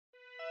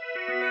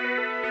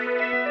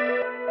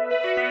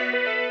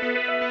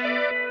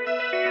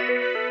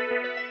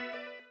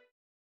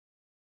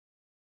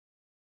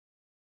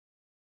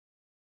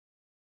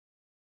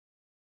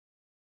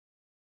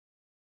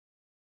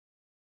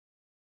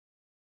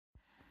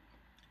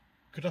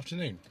Good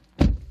afternoon.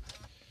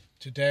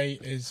 Today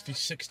is the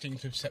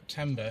 16th of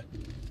September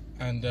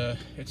and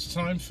it's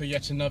time for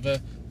yet another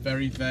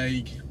very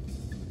vague,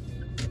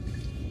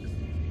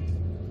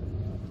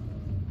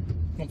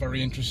 not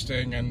very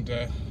interesting and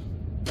I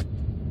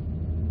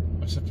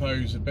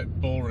suppose a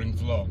bit boring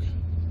vlog.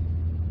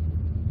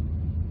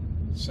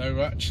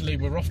 So actually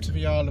we're off to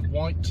the Isle of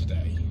Wight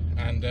today,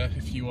 and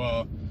if you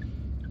are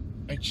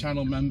a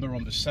channel member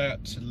on the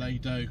Seat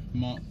Toledo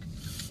Mark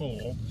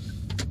IV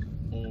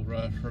or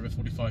Forever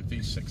 45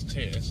 V6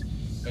 tiers,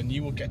 then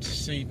you will get to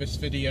see this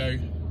video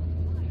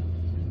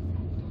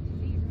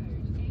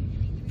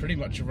pretty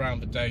much around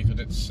the day that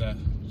it's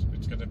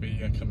going to be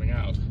coming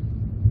out.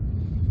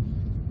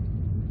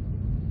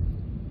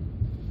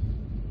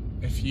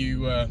 If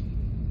you are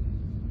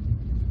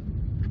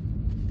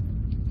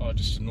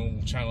just a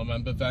normal channel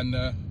member, then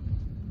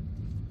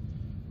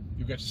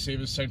you'll get to see it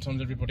at the same time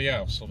as everybody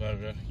else,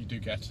 although you do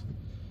get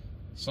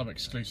some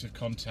exclusive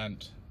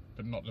content,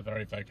 but not the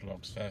very vague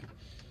vlogs. They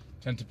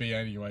tend to be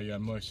anyway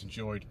most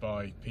enjoyed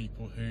by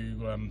people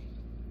who,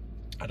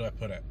 how do I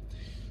put it,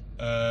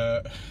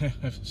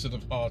 sort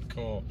of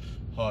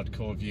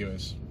hardcore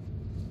viewers.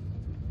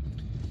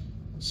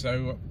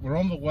 So we're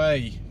on the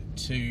way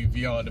to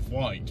the Isle of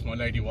Wight. My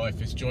lady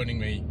wife is joining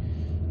me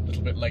a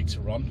little bit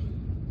later on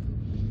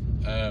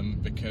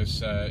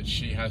because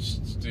she has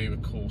to do a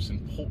course in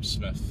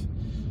Portsmouth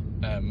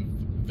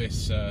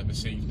this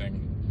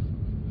evening,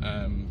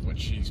 which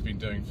she's been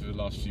doing for the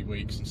last few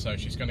weeks, and so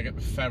she's going to get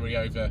the ferry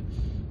over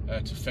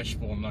to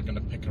Fishbourne, and I'm going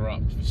to pick her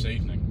up this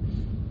evening.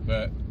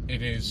 But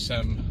it is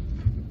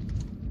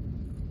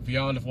the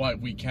Isle of Wight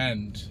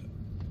weekend,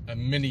 a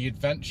mini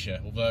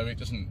adventure, although it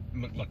doesn't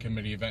look like a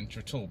mini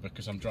adventure at all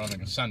because I'm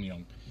driving a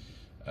Sanyong,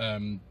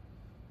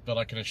 but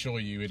I can assure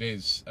you it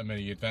is a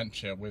mini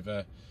adventure with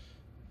a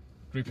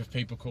group of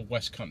people called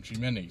West Country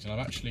Minis, and I've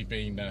actually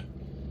been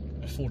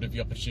afforded the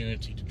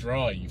opportunity to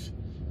drive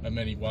a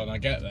mini when I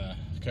get there,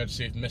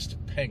 courtesy of Mr.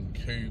 Pink,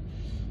 who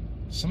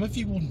some of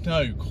you will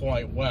know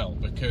quite well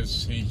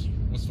because he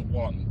was the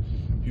one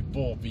who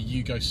bought the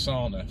Yugo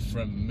Sana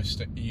from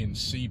Mr. Ian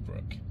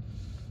Seabrook.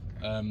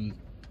 The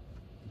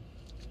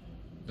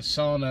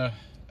Sana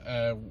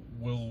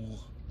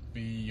will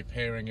be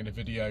appearing in a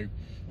video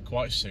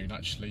quite soon.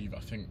 Actually, I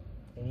think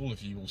all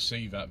of you will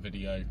see that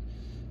video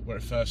where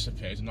it first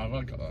appeared, and I've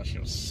got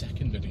actually a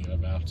second video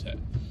about it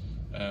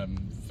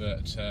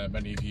that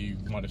many of you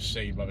might have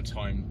seen by the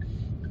time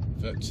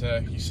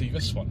that you see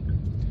this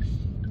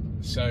one.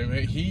 So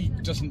he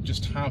doesn't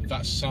just have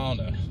that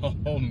Sana.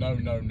 Oh no.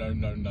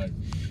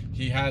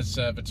 He has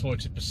the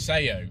Toyota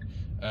Paseo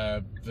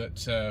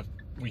that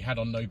we had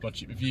on No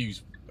Budget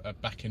Reviews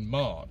back in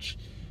March.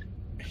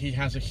 He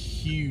has a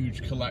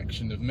huge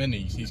collection of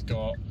minis. He's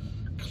got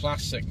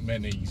classic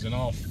minis and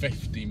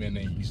R50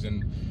 minis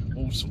and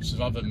all sorts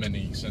of other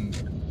minis,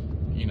 and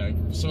you know,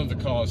 some of the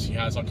cars he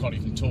has I can't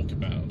even talk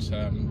about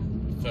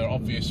for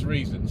obvious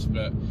reasons,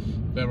 but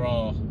there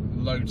are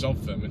loads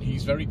of them, and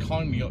he's very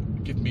kindly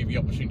given me the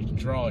opportunity to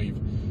drive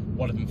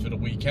one of them for the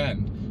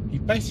weekend. He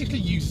basically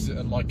uses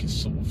it like a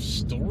sort of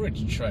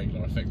storage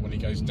trailer, I think, when he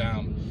goes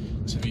down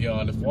to the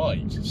Isle of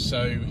Wight,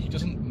 so he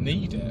doesn't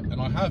need it, and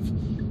I have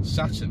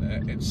sat in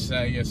it. It's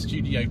a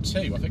Studio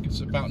 2, I think it's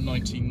about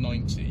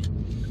 1990.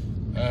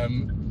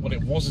 Well,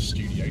 it was a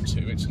Studio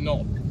 2, it's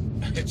not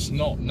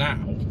now.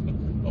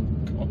 Oh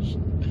gosh,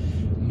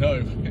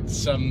 no, it's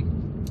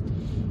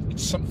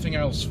something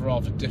else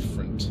rather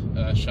different,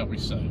 shall we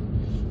say.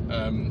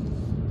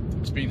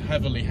 It's been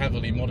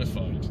heavily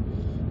modified,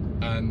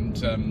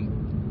 and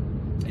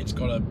it's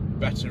got a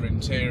better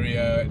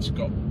interior, it's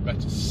got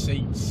better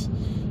seats,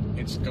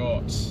 it's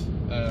got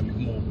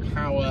more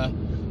power.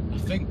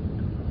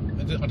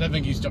 I don't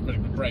think he's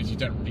upgraded the brakes. You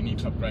don't really need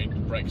to upgrade the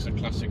brakes of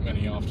Classic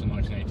Mini after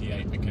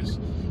 1988 because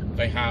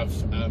they have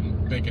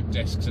bigger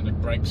discs and a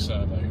brake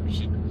servo,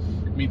 which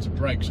means the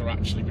brakes are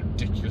actually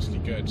ridiculously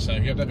good. So I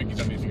don't think he's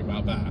done anything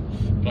about that.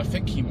 But I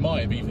think he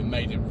might have even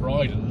made it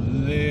ride a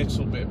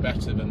little bit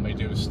better than they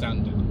do as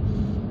standard.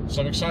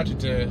 So I'm excited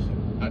to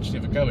actually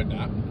have a go at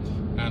that,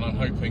 and I'm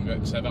hoping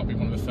that that'll be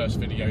one of the first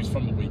videos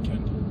from the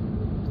weekend.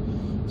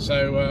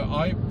 So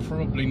I'm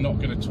probably not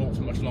going to talk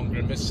for much longer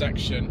in this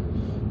section.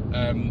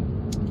 I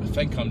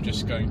think I'm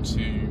just going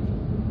to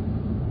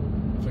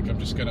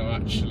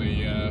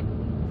actually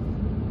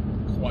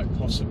quite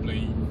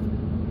possibly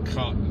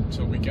cut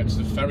until we get to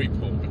the ferry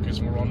port, because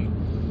we're on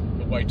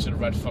the way to the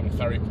Red Funnel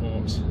ferry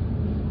port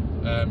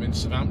in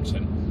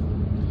Southampton,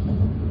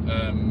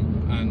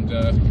 and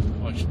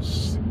I shall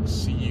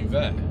see you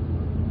there.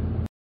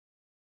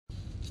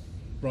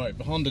 Right,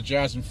 the Honda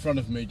Jazz in front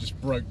of me just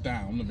broke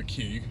down in the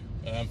queue.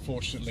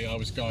 Unfortunately, I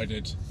was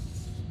guided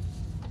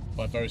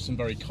by some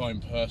very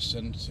kind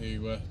person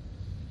to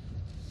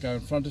go in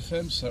front of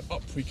him, so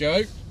up we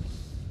go.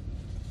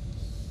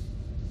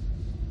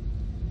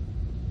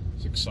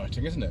 It's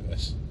exciting, isn't it,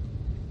 this?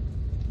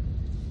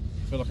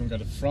 I feel like I'm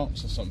going to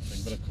France or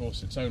something, but of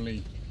course it's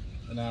only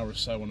an hour or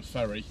so on a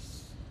ferry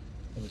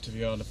over to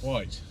the Isle of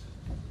Wight.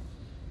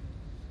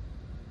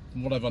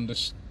 From what I've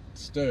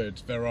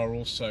understood, there are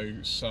also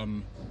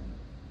some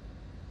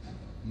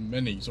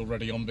minis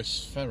already on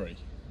this ferry.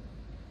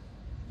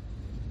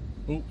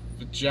 Oh,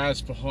 the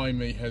jazz behind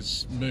me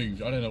has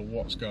moved. I don't know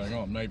what's going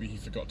on. Maybe he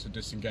forgot to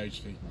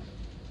disengage the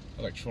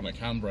electronic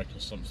handbrake or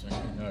something.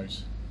 Who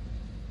knows?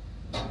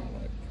 Right,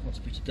 he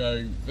wants me to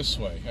go this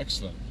way.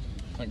 Excellent.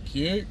 Thank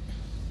you.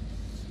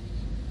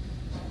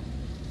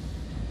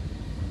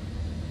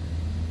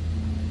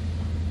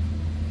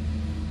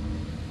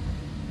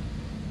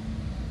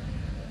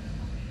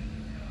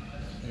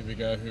 Here we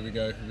go, here we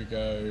go, here we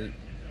go.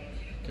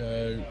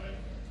 Go.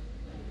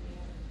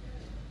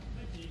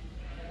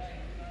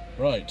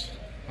 Right,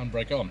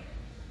 handbrake on.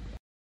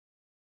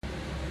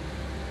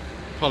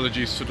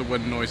 Apologies for the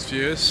wind noise,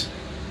 viewers.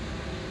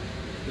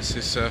 This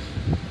is a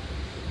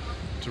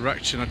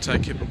direction I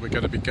take it, but we're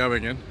going to be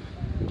going in.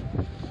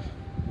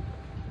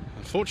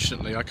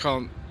 Unfortunately, I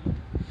can't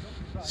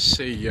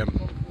see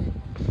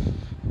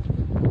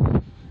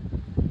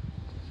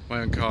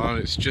my own car.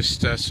 It's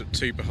just sort of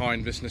two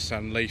behind this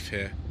Nissan Leaf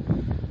here.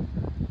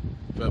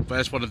 But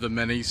there's one of the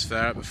minis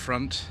there at the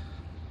front,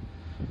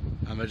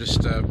 and they're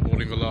just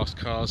boarding the last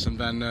cars, and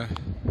then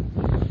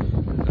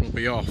it'll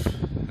be off,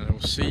 and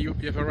we'll see you at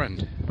the other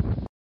end.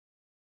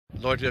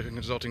 Lloyd Vehicle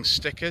Consulting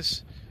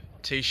stickers,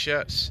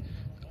 t-shirts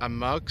and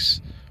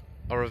mugs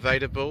are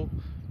available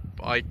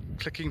by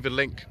clicking the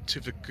link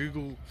to the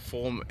Google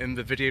form in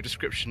the video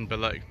description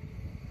below.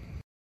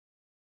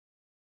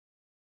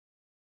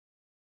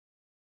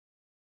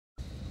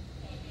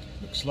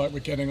 Looks like we're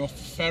getting off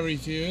the ferry,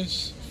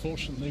 viewers.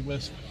 Fortunately we're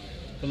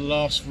the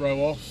last row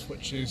off,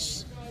 which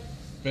is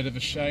a bit of a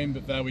shame,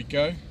 but there we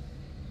go.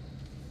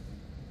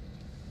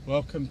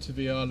 Welcome to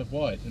the Isle of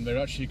Wight, and they've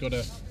actually got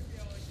a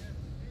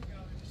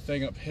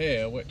thing up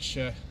here which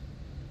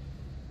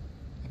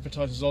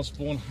advertises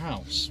Osborne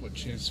House,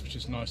 which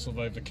is nice,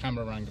 although the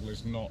camera angle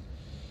is not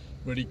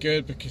really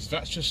good, because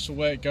that's just the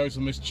way it goes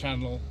on this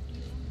channel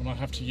when I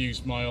have to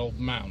use my old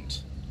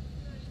mount,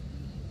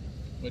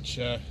 which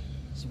is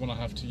the one I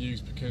have to use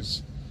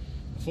because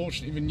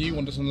unfortunately the new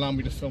one doesn't allow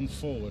me to film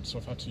forward, so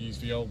I've had to use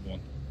the old one.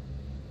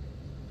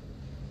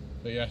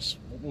 But yes,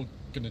 what we're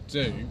going to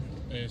do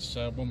is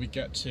when we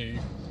get to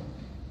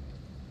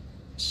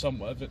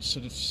somewhere that's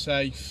sort of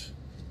safe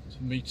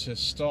for me to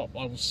stop,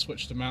 I will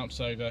switch the mounts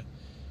over,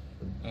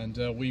 and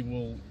we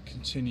will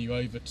continue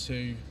over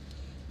to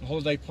the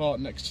holiday park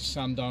next to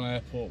Sandown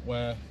Airport,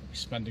 where we'll be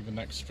spending the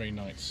next 3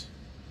 nights.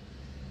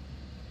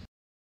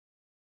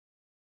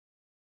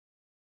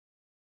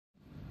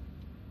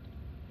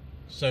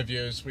 So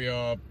viewers, we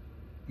are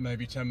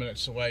maybe 10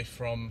 minutes away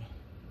from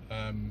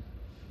the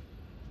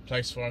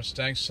place where I'm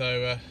staying,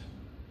 so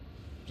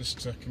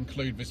just to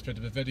conclude this bit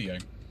of a video,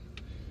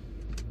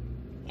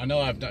 I know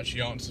I haven't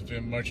actually answered the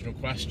original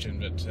question,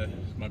 but it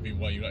might be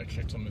why you actually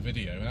clicked on the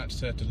video, and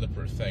that's a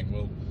deliberate thing.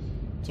 We'll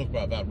talk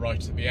about that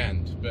right at the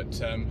end,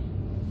 but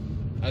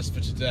as for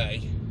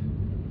today,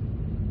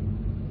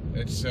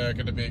 it's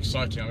going to be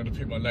exciting. I'm going to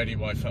pick my lady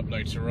wife up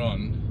later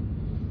on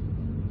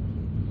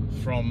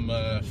from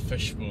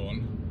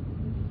Fishbourne,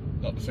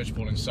 not the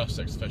Fishbourne in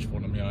Sussex, the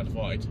Fishbourne on the Isle of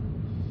Wight,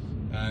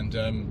 and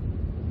it'll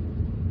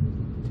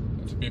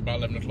be about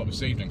 11 o'clock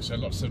this evening, so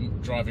lots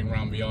of driving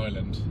around the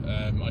island.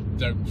 I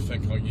don't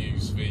think I'll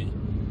use the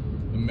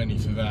Mini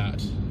for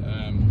that.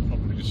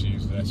 Probably just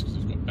use this because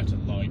it's got better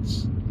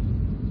lights.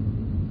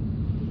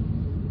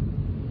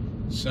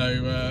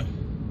 So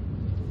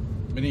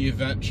mini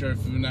adventure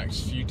for the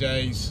next few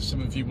days.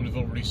 Some of you will have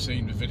already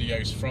seen the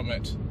videos from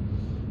it.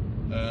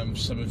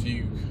 Some of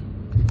you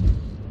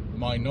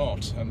might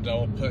not, and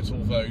I'll put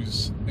all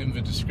those in the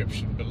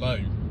description below.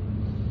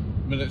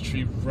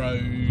 Military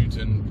road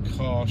and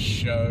car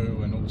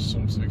show and all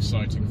sorts of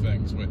exciting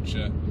things, which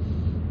I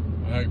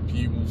hope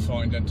you will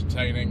find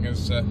entertaining,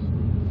 as I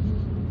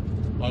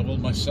will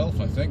myself,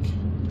 I think.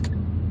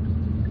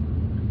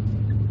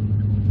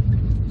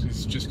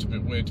 It's just a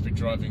bit weird to be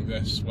driving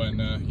this when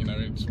you know,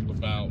 it's all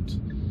about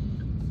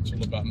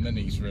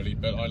minis really,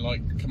 but I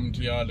like coming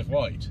to the Isle of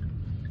Wight.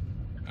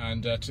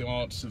 And to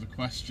answer the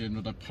question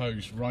that I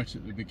posed right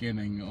at the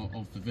beginning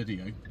of the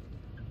video,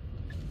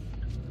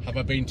 have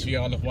I been to the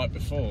Isle of Wight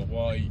before?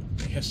 Why,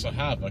 yes I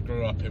have. I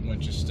grew up in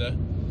Winchester.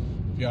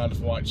 The Isle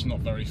of Wight's not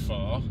very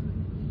far.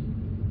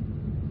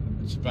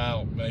 It's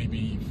about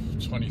maybe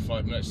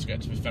 25 minutes to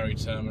get to the ferry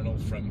terminal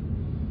from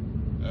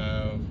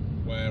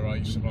where I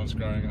used to when I was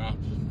growing up.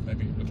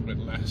 Maybe a little bit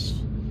less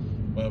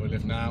where we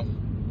live now.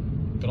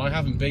 But I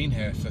haven't been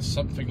here for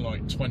something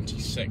like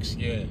 26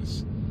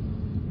 years.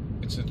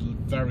 It's a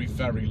very,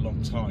 very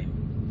long time.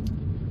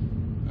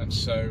 And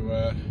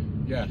so,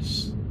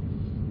 yes.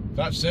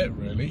 That's it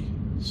really.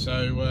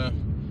 So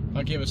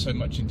thank you ever so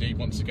much indeed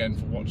once again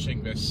for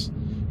watching this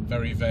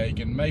very vague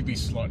and maybe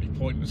slightly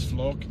pointless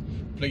vlog.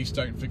 Please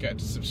don't forget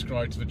to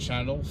subscribe to the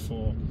channel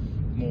for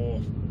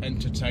more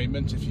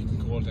entertainment, if you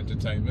can call it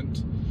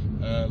entertainment.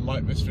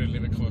 Like this video,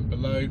 leave a comment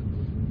below,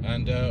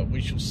 and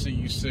we shall see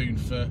you soon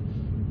for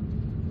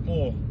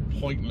more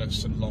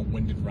pointless and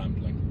long-winded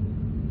rambling.